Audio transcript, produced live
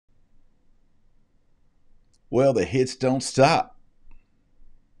Well, the hits don't stop.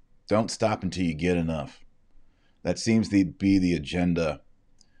 Don't stop until you get enough. That seems to be the agenda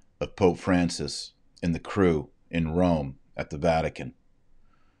of Pope Francis and the crew in Rome at the Vatican.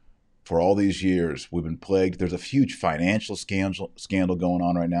 For all these years, we've been plagued. There's a huge financial scandal going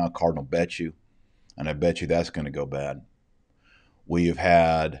on right now. Cardinal Becciu, and I bet you that's going to go bad. We have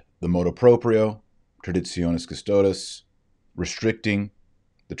had the motu proprio, Traditionis Custodes, restricting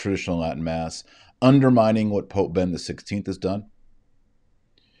the traditional Latin Mass, undermining what Pope Ben XVI has done.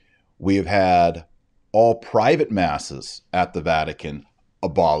 We have had all private masses at the Vatican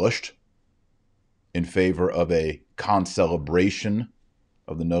abolished in favor of a concelebration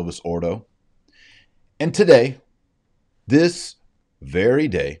of the Novus Ordo. And today, this very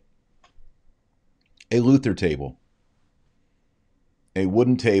day, a Luther table, a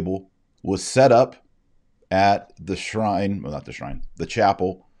wooden table, was set up at the shrine, well, not the shrine, the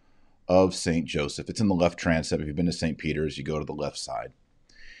chapel of St. Joseph. It's in the left transept. If you've been to St. Peter's, you go to the left side.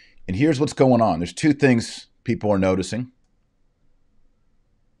 And here's what's going on. There's two things people are noticing.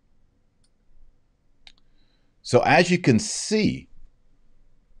 So as you can see,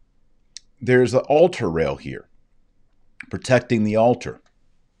 there's an altar rail here protecting the altar.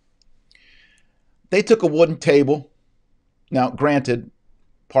 They took a wooden table. Now, granted,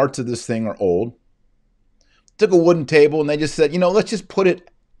 parts of this thing are old. Took a wooden table and they just said, let's just put it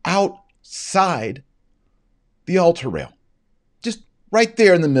outside the altar rail. Just right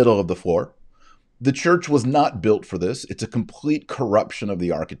there in the middle of the floor. The church was not built for this. It's a complete corruption of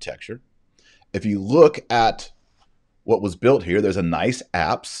the architecture. If you look at what was built here, there's a nice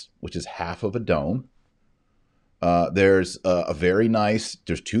apse, which is half of a dome. There's a very nice,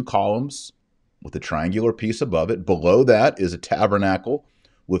 there's two columns with a triangular piece above it. Below that is a tabernacle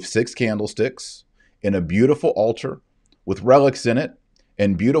with 6 candlesticks and a beautiful altar with relics in it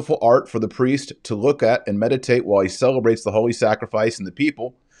and beautiful art for the priest to look at and meditate while he celebrates the holy sacrifice and the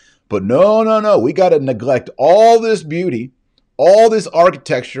people. But no, we got to neglect all this beauty, all this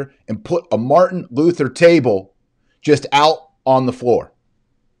architecture, and put a Martin Luther table just out on the floor.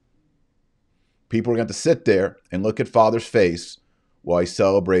 People are going to sit there and look at Father's face while he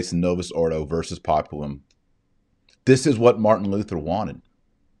celebrates the Novus Ordo versus Populum. This is what Martin Luther wanted.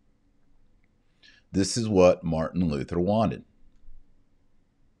 This is what Martin Luther wanted.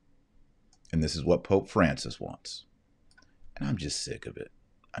 And this is what Pope Francis wants. And I'm just sick of it.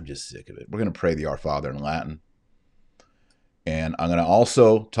 We're going to pray the Our Father in Latin. And I'm going to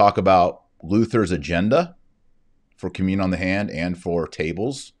also talk about Luther's agenda for communion on the hand and for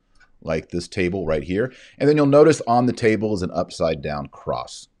tables like this table right here. And then you'll notice on the table is an upside down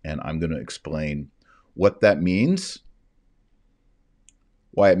cross. And I'm going to explain what that means,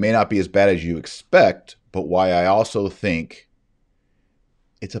 why it may not be as bad as you expect, but why I also think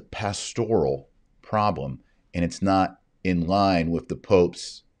it's a pastoral problem and it's not in line with the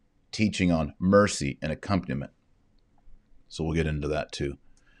Pope's teaching on mercy and accompaniment. So we'll get into that too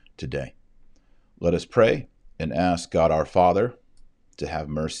today. Let us pray and ask God our Father to have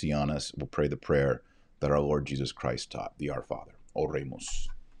mercy on us. We'll pray the prayer that our Lord Jesus Christ taught, the Our Father. Oremus.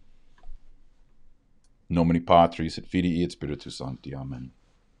 Nomine Patris et Filii et Spiritus Sancti. Amen.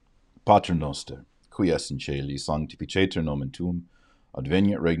 Pater noster, qui es in caeli, sanctificetur nomen tuum,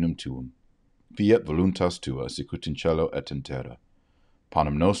 adveniat regnum tuum, fiat voluntas tua, sicut in cielo et in terra.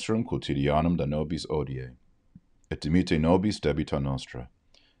 Panem nostrum quotidianum da nobis odie, et dimitte nobis debita nostra,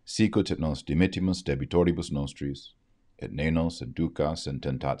 sicut et nos dimittimus debitoribus nostris, et ne nos inducas in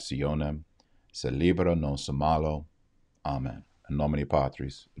tentationem, sed libera nos a malo. Amen. In nomine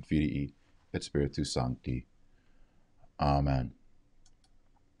Patris, et Filii, et Spiritus Sancti. Amen.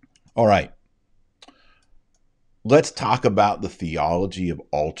 All right. Let's talk about the theology of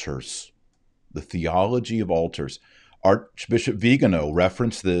altars. The theology of altars. Archbishop Vigano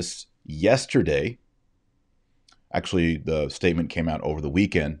referenced this yesterday. Actually, the statement came out over the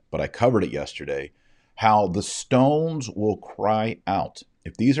weekend, but I covered it yesterday. How the stones will cry out.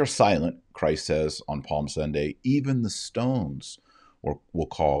 If these are silent, Christ says on Palm Sunday, even the stones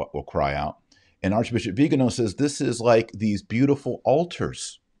will cry out. And Archbishop Vigano says this is like these beautiful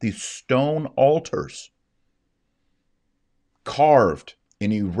altars, these stone altars, carved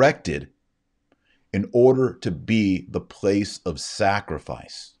and erected in order to be the place of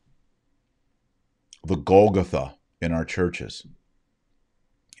sacrifice, the Golgotha in our churches.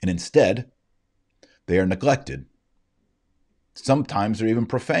 And instead, they are neglected. Sometimes they're even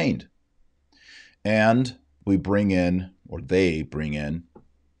profaned. And we bring in, or they bring in,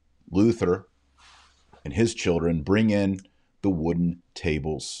 Luther and his children bring in the wooden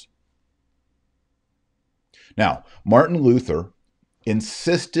tables. Now, Martin Luther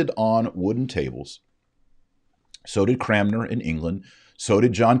insisted on wooden tables So did Cranmer in England. So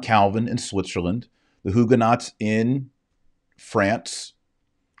did John Calvin in Switzerland, the Huguenots in France.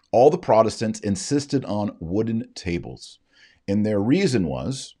 All the Protestants insisted on wooden tables. And their reason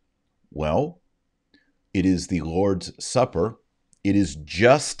was, well, it is the Lord's Supper. It is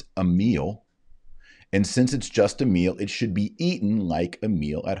just a meal. And since it's just a meal, it should be eaten like a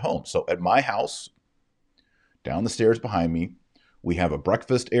meal at home. So at my house, down the stairs behind me, we have a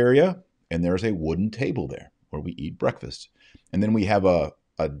breakfast area, and there's a wooden table there where we eat breakfast. And then we have a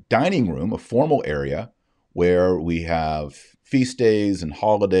dining room, a formal area, where we have feast days and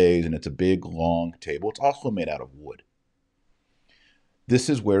holidays, and it's a big, long table. It's also made out of wood. This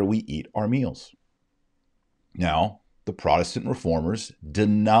is where we eat our meals. Now, the Protestant reformers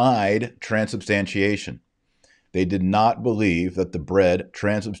denied transubstantiation. They did not believe that the bread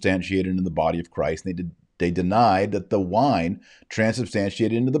transubstantiated into the body of Christ. They denied that the wine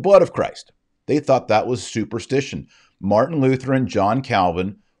transubstantiated into the blood of Christ. They thought that was superstition. Martin Luther and John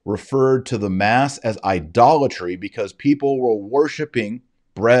Calvin referred to the Mass as idolatry because people were worshiping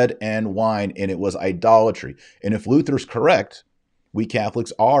bread and wine, and it was idolatry. And if Luther's correct, we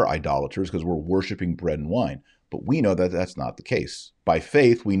Catholics are idolaters because we're worshiping bread and wine. But we know that that's not the case. By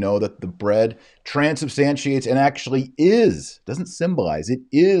faith, we know that the bread transubstantiates and actually doesn't symbolize, it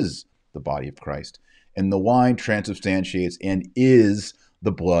is the body of Christ. And the wine transubstantiates and is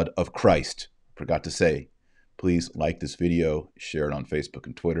the blood of Christ. Forgot to say, please like this video, share it on Facebook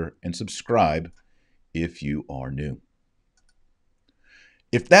and Twitter, and subscribe if you are new.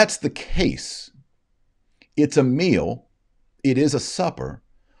 If that's the case, it's a meal, it is a supper,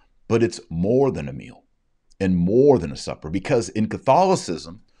 but it's more than a meal and more than a supper. Because in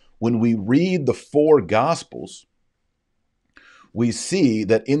Catholicism, when we read the four Gospels, we see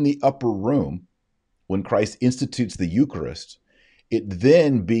that in the upper room, when Christ institutes the Eucharist, it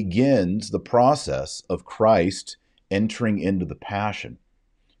then begins the process of Christ entering into the Passion.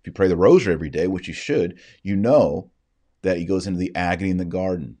 If you pray the Rosary every day, which you should, you know that he goes into the agony in the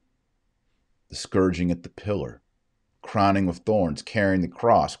garden, the scourging at the pillar, crowning with thorns, carrying the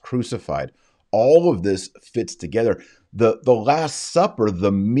cross, crucified. All of this fits together. The Last Supper,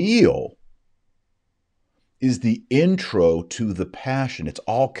 the meal, is the intro to the Passion. It's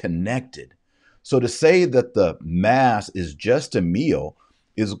all connected. So to say that the Mass is just a meal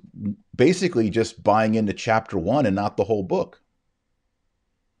is basically just buying into chapter 1 and not the whole book.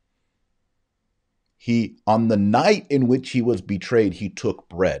 On the night in which he was betrayed, he took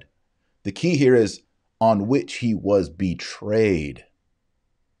bread. The key here is on which he was betrayed.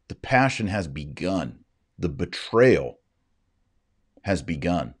 The Passion has begun. The betrayal has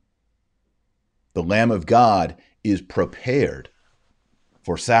begun. The Lamb of God is prepared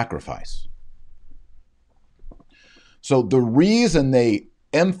for sacrifice. So the reason they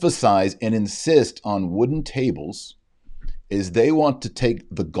emphasize and insist on wooden tables is they want to take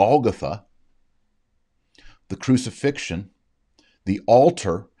the Golgotha, the crucifixion, the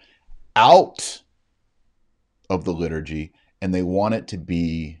altar out of the liturgy, and they want it to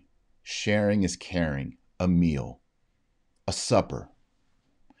be sharing is caring, a meal, a supper,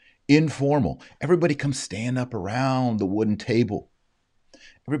 informal. Everybody come stand up around the wooden table.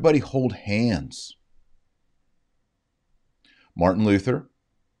 Everybody hold hands. Martin Luther,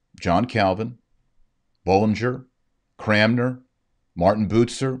 John Calvin, Bullinger, Cranmer, Martin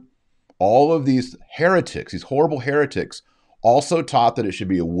Bucer, all of these heretics, these horrible heretics, also taught that it should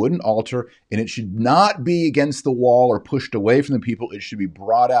be a wooden altar and it should not be against the wall or pushed away from the people. It should be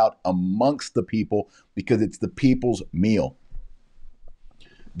brought out amongst the people because it's the people's meal.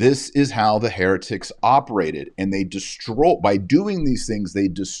 This is how the heretics operated, and by doing these things, they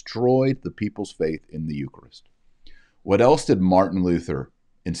destroyed the people's faith in the Eucharist. What else did Martin Luther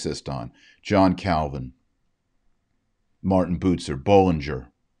insist on? John Calvin, Martin Bucer,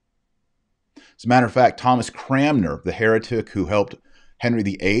 Bullinger. As a matter of fact, Thomas Cranmer, the heretic who helped Henry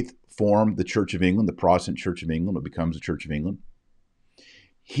VIII form the Church of England, the Protestant Church of England, what becomes the Church of England,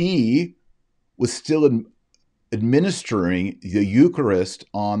 he was still administering the Eucharist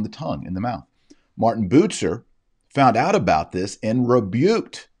on the tongue, in the mouth. Martin Bucer found out about this and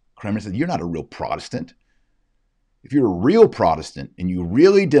rebuked Cranmer and said, "You're not a real Protestant. If you're a real Protestant and you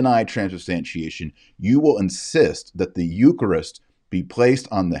really deny transubstantiation, you will insist that the Eucharist be placed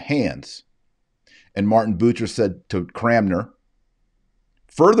on the hands." And Martin Bucer said to Cranmer,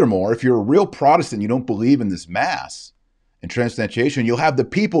 "Furthermore, if you're a real Protestant, you don't believe in this Mass and transubstantiation, you'll have the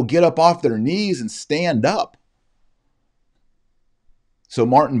people get up off their knees and stand up." So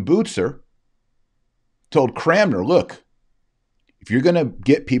Martin Bucer told Cranmer, "Look, if you're going to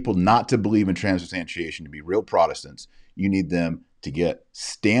get people not to believe in transubstantiation, to be real Protestants, you need them to get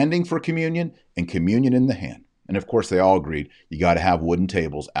standing for communion and communion in the hand." And of course, they all agreed you got to have wooden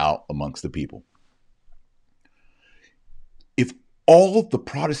tables out amongst the people. If all the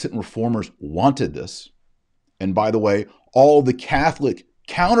Protestant reformers wanted this, and by the way, all the Catholic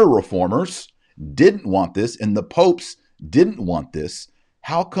counter-reformers didn't want this, and the popes didn't want this,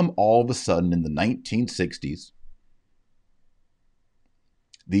 how come all of a sudden in the 1960s,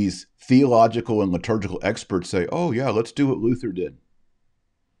 these theological and liturgical experts say, oh yeah, let's do what Luther did?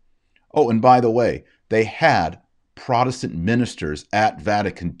 Oh, and by the way, they had Protestant ministers at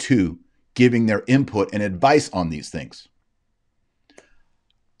Vatican II giving their input and advice on these things.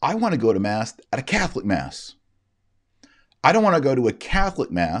 I want to go to Mass at a Catholic Mass. I don't want to go to a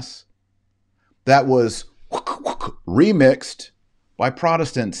Catholic Mass that was remixed by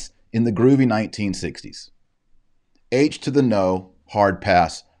Protestants in the groovy 1960s. H to the no, hard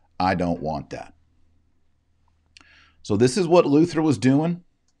pass. I don't want that. So this is what Luther was doing.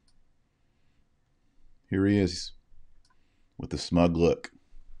 Here he is with a smug look.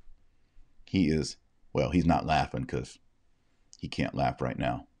 He is, well, he's not laughing because he can't laugh right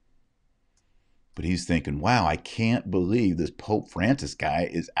now. But he's thinking, wow, I can't believe this Pope Francis guy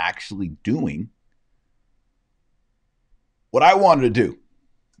is actually doing what I wanted to do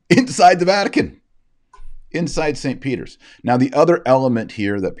inside the Vatican, inside St. Peter's. Now, the other element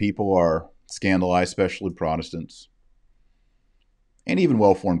here that people are scandalized, especially Protestants, and even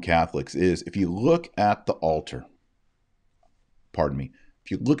well-formed Catholics, is if you look at the altar,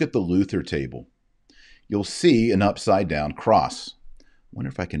 if you look at the Luther table, you'll see an upside-down cross. I wonder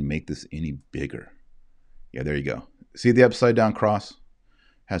if I can make this any bigger. Yeah, there you go. See the upside-down cross?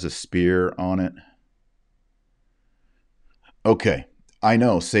 Has a spear on it. Okay, I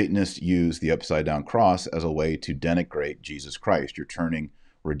know Satanists use the upside-down cross as a way to denigrate Jesus Christ. You're turning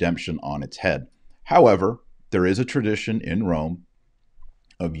redemption on its head. However, there is a tradition in Rome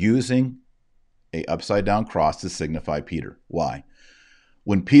of using a upside-down cross to signify Peter. Why?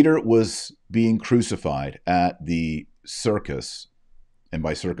 When Peter was being crucified at the circus, and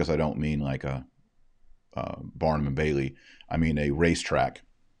by circus I don't mean like a Barnum and Bailey, I mean a racetrack,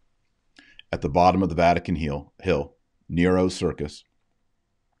 at the bottom of the Vatican Hill, Nero's circus,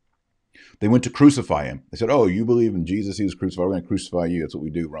 they went to crucify him. They said, oh, you believe in Jesus, he was crucified, we're going to crucify you. That's what we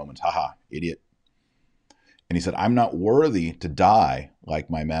do, Romans. Haha, idiot. And he said, I'm not worthy to die like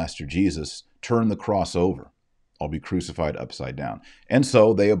my master Jesus. Turn the cross over. I'll be crucified upside down. And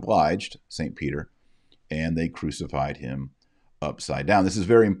so they obliged St. Peter, and they crucified him upside down. This is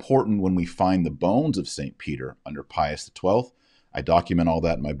very important when we find the bones of St. Peter under Pius XII. I document all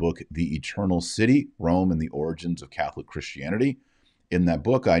that in my book, The Eternal City, Rome and the Origins of Catholic Christianity. In that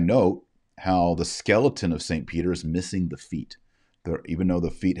book, I note how the skeleton of St. Peter is missing the feet. Even though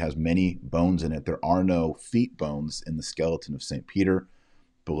the feet has many bones in it, there are no feet bones in the skeleton of St. Peter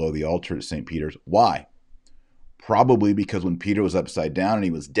below the altar at St. Peter's. Why? Probably because when Peter was upside down and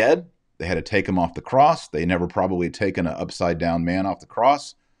he was dead, they had to take him off the cross. They never probably taken an upside down man off the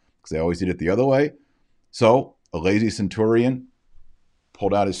cross because they always did it the other way. So a lazy centurion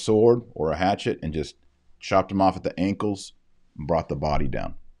pulled out his sword or a hatchet and just chopped him off at the ankles and brought the body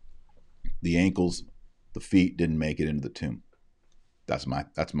down. The ankles, the feet didn't make it into the tomb. That's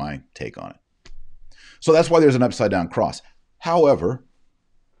my take on it. So that's why there's an upside down cross. However,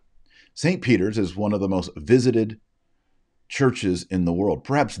 St. Peter's is one of the most visited churches in the world,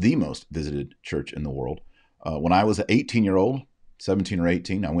 perhaps the most visited church in the world. When I was an 18-year-old, 17 or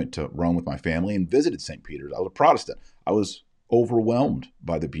 18, I went to Rome with my family and visited St. Peter's. I was a Protestant. I was overwhelmed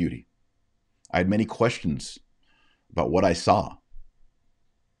by the beauty. I had many questions about what I saw.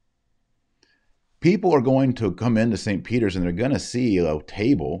 People are going to come into St. Peter's and they're going to see a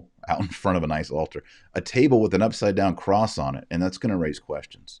table out in front of a nice altar, a table with an upside down cross on it, and that's going to raise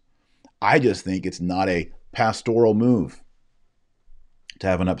questions. I just think it's not a pastoral move to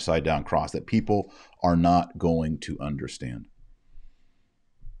have an upside down cross that people are not going to understand.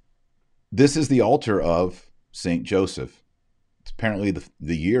 This is the altar of St. Joseph. It's apparently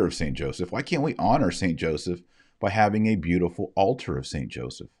the year of St. Joseph. Why can't we honor St. Joseph by having a beautiful altar of St.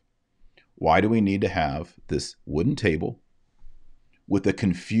 Joseph? Why do we need to have this wooden table with a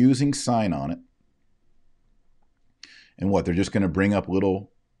confusing sign on it? And what, they're just going to bring up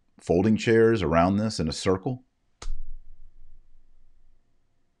little folding chairs around this in a circle?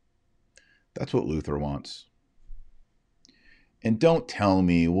 That's what Luther wants. And don't tell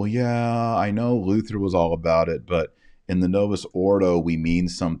me, well, yeah, I know Luther was all about it, but in the Novus Ordo, we mean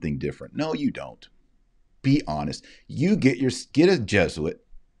something different. No, you don't. Be honest. You get a Jesuit.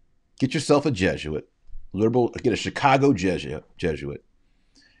 Get yourself a Jesuit, get a Chicago Jesuit,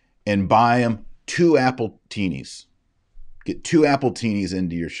 and buy them 2 Appletinis. Get 2 Appletinis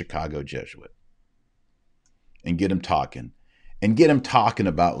into your Chicago Jesuit. and get them talking. And get them talking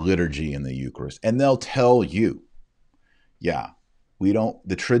about liturgy and the Eucharist. And they'll tell you, yeah,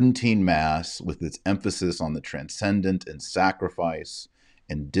 the Tridentine Mass, with its emphasis on the transcendent and sacrifice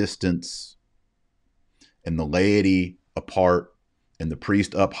and distance, and the laity apart, and the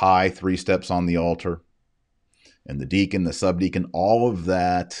priest up high, 3 steps on the altar, and the deacon, the subdeacon, all of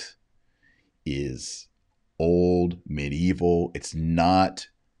that is old, medieval. It's not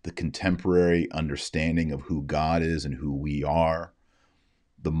the contemporary understanding of who God is and who we are.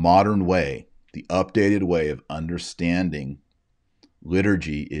 The modern way, the updated way of understanding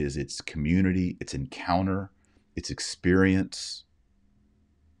liturgy is its community, its encounter, its experience.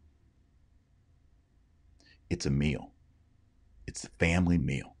 It's a meal. It's a family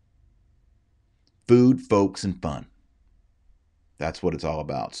meal. Food, folks, and fun. That's what it's all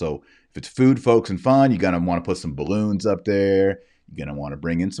about. So if it's food, folks, and fun, you're going to want to put some balloons up there. You're going to want to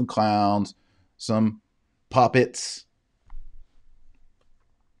bring in some clowns, some puppets.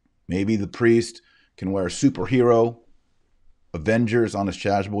 Maybe the priest can wear a superhero Avengers on his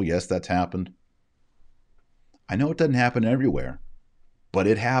chasuble. Yes, that's happened. I know it doesn't happen everywhere, but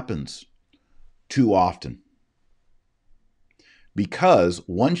it happens too often. Because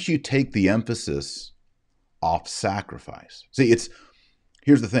once you take the emphasis off sacrifice, here's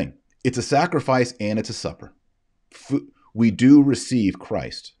the thing. It's a sacrifice and it's a supper. We do receive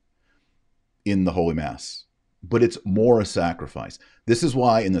Christ in the Holy Mass, but it's more a sacrifice. This is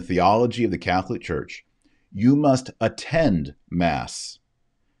why in the theology of the Catholic Church, you must attend Mass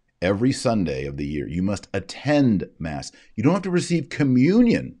every Sunday of the year. You must attend Mass. You don't have to receive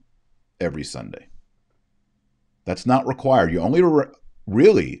communion every Sunday. That's not required. You're only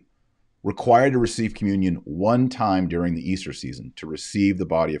really required to receive communion one time during the Easter season to receive the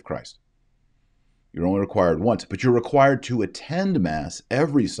body of Christ. You're only required once, but you're required to attend Mass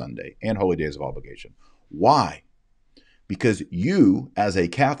every Sunday and holy days of obligation. Why? Because you, as a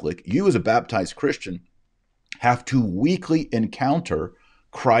Catholic, you as a baptized Christian, have to weekly encounter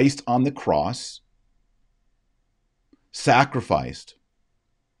Christ on the cross, sacrificed,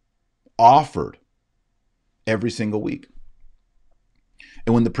 offered every single week.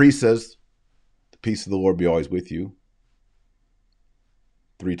 And when the priest says, "The peace of the Lord be always with you,"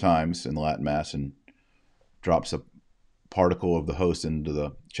 3 times in the Latin Mass, and drops a particle of the host into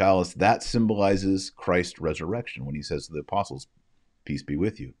the chalice, that symbolizes Christ's resurrection when he says to the apostles, "Peace be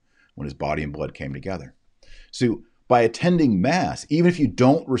with you," when his body and blood came together. So by attending Mass, even if you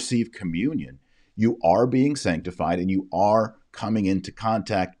don't receive communion, you are being sanctified and you are coming into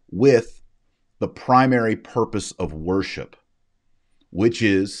contact with the primary purpose of worship, which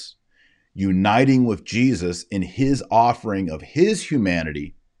is uniting with Jesus in his offering of his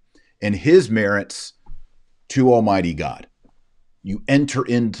humanity and his merits to Almighty God. You enter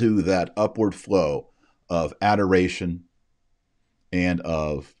into that upward flow of adoration and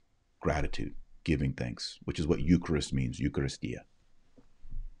of gratitude, giving thanks, which is what Eucharist means, Eucharistia.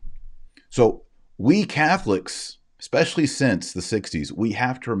 So we Catholics, especially since the 60s, we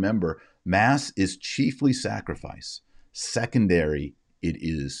have to remember Mass is chiefly sacrifice. Secondary, it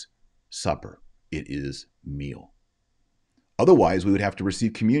is supper. It is meal. Otherwise, we would have to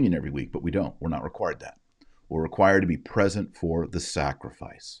receive communion every week, but we don't. We're not required that. We're required to be present for the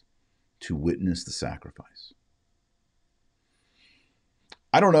sacrifice, to witness the sacrifice.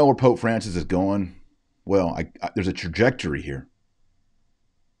 I don't know where Pope Francis is going. Well, there's a trajectory here.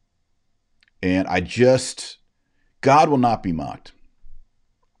 And God will not be mocked.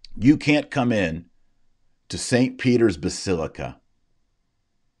 You can't come in to St. Peter's Basilica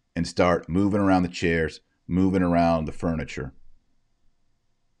and start moving around the chairs, moving around the furniture,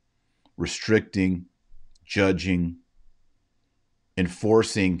 restricting, judging,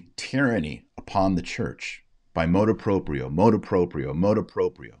 enforcing tyranny upon the church by motu proprio,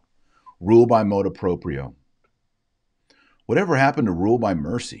 rule by motu proprio. Whatever happened to rule by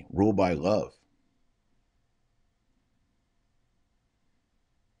mercy, rule by love?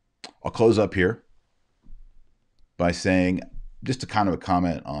 I'll close up here by saying just a kind of a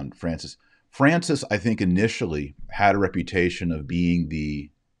comment on Francis. Francis, I think, initially had a reputation of being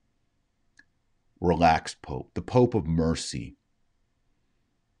the relaxed pope, the pope of mercy,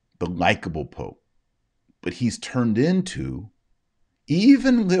 the likable pope. But he's turned into,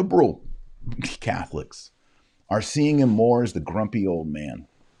 even liberal Catholics are seeing him more as the grumpy old man,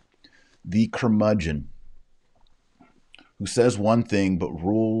 the curmudgeon, who says one thing but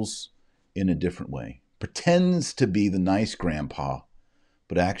rules in a different way, pretends to be the nice grandpa,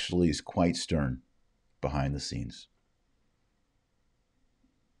 but actually is quite stern behind the scenes.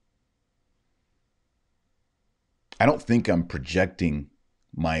 I don't think I'm projecting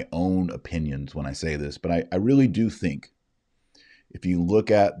my own opinions when I say this, but I really do think if you look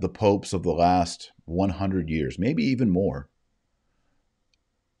at the popes of the last 100 years, maybe even more,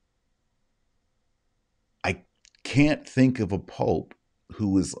 I can't think of a pope who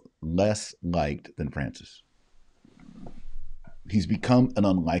was less liked than Francis. He's become an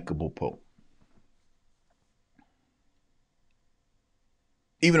unlikable pope,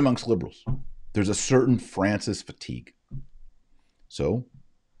 even amongst liberals. There's a certain Francis fatigue. So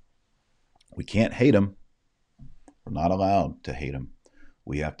we can't hate him. We're not allowed to hate him.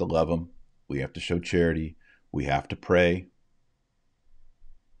 We have to love him. We have to show charity. We have to pray.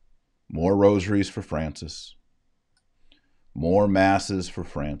 More rosaries for Francis. More masses for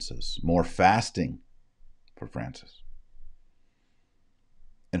Francis. More fasting for Francis.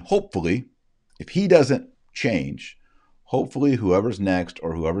 And hopefully, if he doesn't change, hopefully whoever's next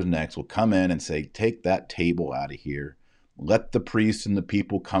will come in and say, take that table out of here. Let the priests and the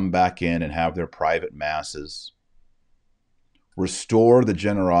people come back in and have their private masses. Restore the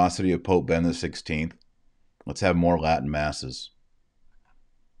generosity of Pope Ben XVI. Let's have more Latin masses.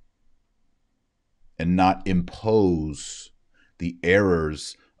 And not impose the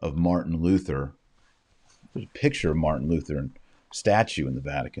errors of Martin Luther. There's a picture of Martin Luther and statue in the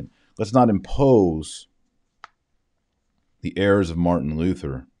Vatican. Let's not impose the errors of Martin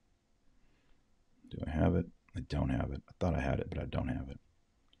Luther. Do I have it? I don't have it. I thought I had it, but I don't have it.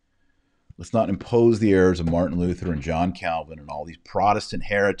 Let's not impose the errors of Martin Luther and John Calvin and all these Protestant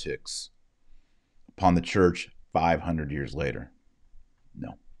heretics upon the church 500 years later.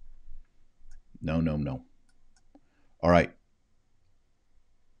 No. No, no, no. All right.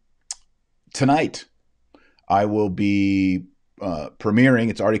 Tonight, I will be premiering,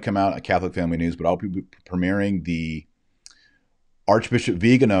 it's already come out at Catholic Family News, but I'll be premiering the Archbishop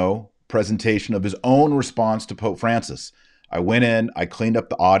Vigano presentation of his own response to Pope Francis. I went in, I cleaned up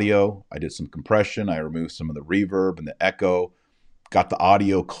the audio, I did some compression, I removed some of the reverb and the echo, got the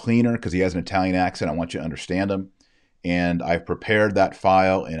audio cleaner because he has an Italian accent. I want you to understand him. And I've prepared that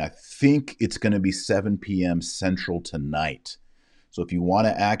file, and I think it's going to be 7 p.m. Central tonight. So if you want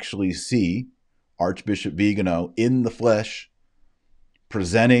to actually see Archbishop Vigano in the flesh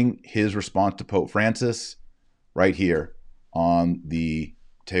presenting his response to Pope Francis right here on the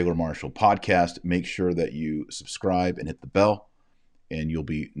Taylor Marshall podcast, make sure that you subscribe and hit the bell, and you'll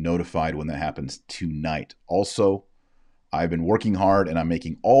be notified when that happens tonight. Also, I've been working hard, and I'm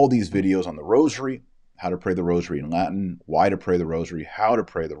making all these videos on the rosary, how to pray the rosary in Latin, why to pray the rosary, how to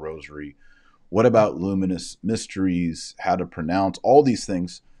pray the rosary, what about luminous mysteries, how to pronounce, all these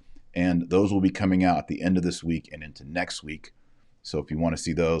things. And those will be coming out at the end of this week and into next week. So if you want to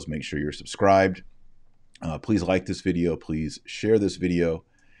see those, make sure you're subscribed. Please like this video. Please share this video.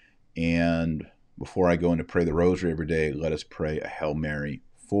 And before I go into pray the rosary every day, let us pray a Hail Mary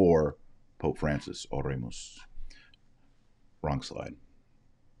for Pope Francis. Oremus. Wrong slide.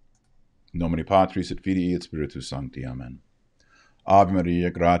 Nomine Patris et Filii et Spiritus Sancti. Amen. Ave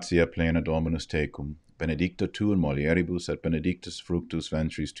Maria, gratia plena Dominus tecum, benedicta tu in mulieribus et benedictus fructus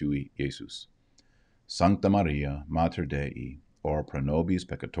ventris tui, Iesus. Sancta Maria, Mater Dei, ora pro nobis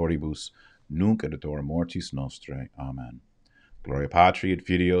peccatoribus, nunc et hora mortis nostrae. Amen. Gloria Patri et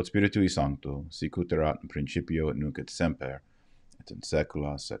Filio et Spiritui Sancto, sic ut erat in principio et nunc et semper, et in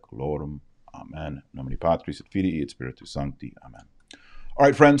saecula saeculorum. Amen. Nomine Patris et Filii et Spiritus Sancti. Amen. All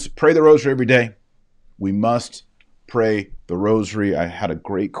right, friends, pray the rosary every day. We must pray the rosary. I had a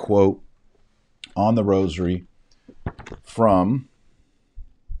great quote on the rosary from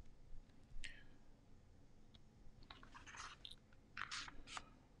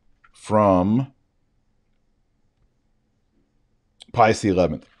Pius XI.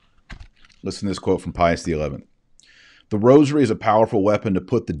 Listen to this quote from Pius XI. The rosary is a powerful weapon to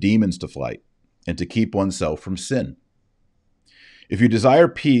put the demons to flight and to keep oneself from sin. If you desire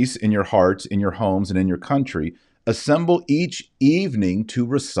peace in your hearts, in your homes, and in your country, assemble each evening to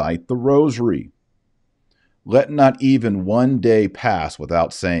recite the rosary. Let not even one day pass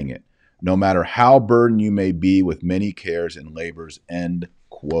without saying it, no matter how burdened you may be with many cares and labors. End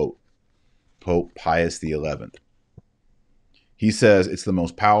quote. Pope Pius XI. He says it's the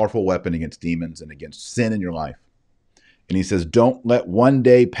most powerful weapon against demons and against sin in your life. And he says, don't let one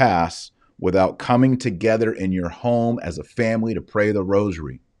day pass without coming together in your home as a family to pray the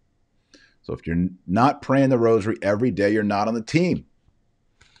rosary. So if you're not praying the rosary every day, you're not on the team.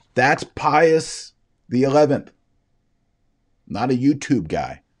 That's Pius XI. Not a YouTube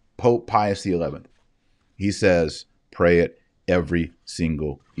guy. Pope Pius XI. He says, pray it every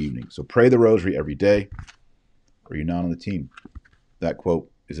single evening. So pray the rosary every day, or you're not on the team. That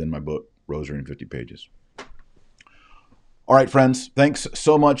quote is in my book, Rosary in 50 Pages. All right, friends, thanks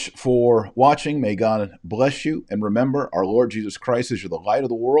so much for watching. May God bless you. And remember, our Lord Jesus Christ is the light of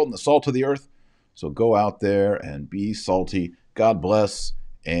the world and the salt of the earth. So go out there and be salty. God bless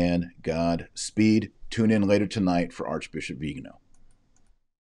and God speed. Tune in later tonight for Archbishop Vigano.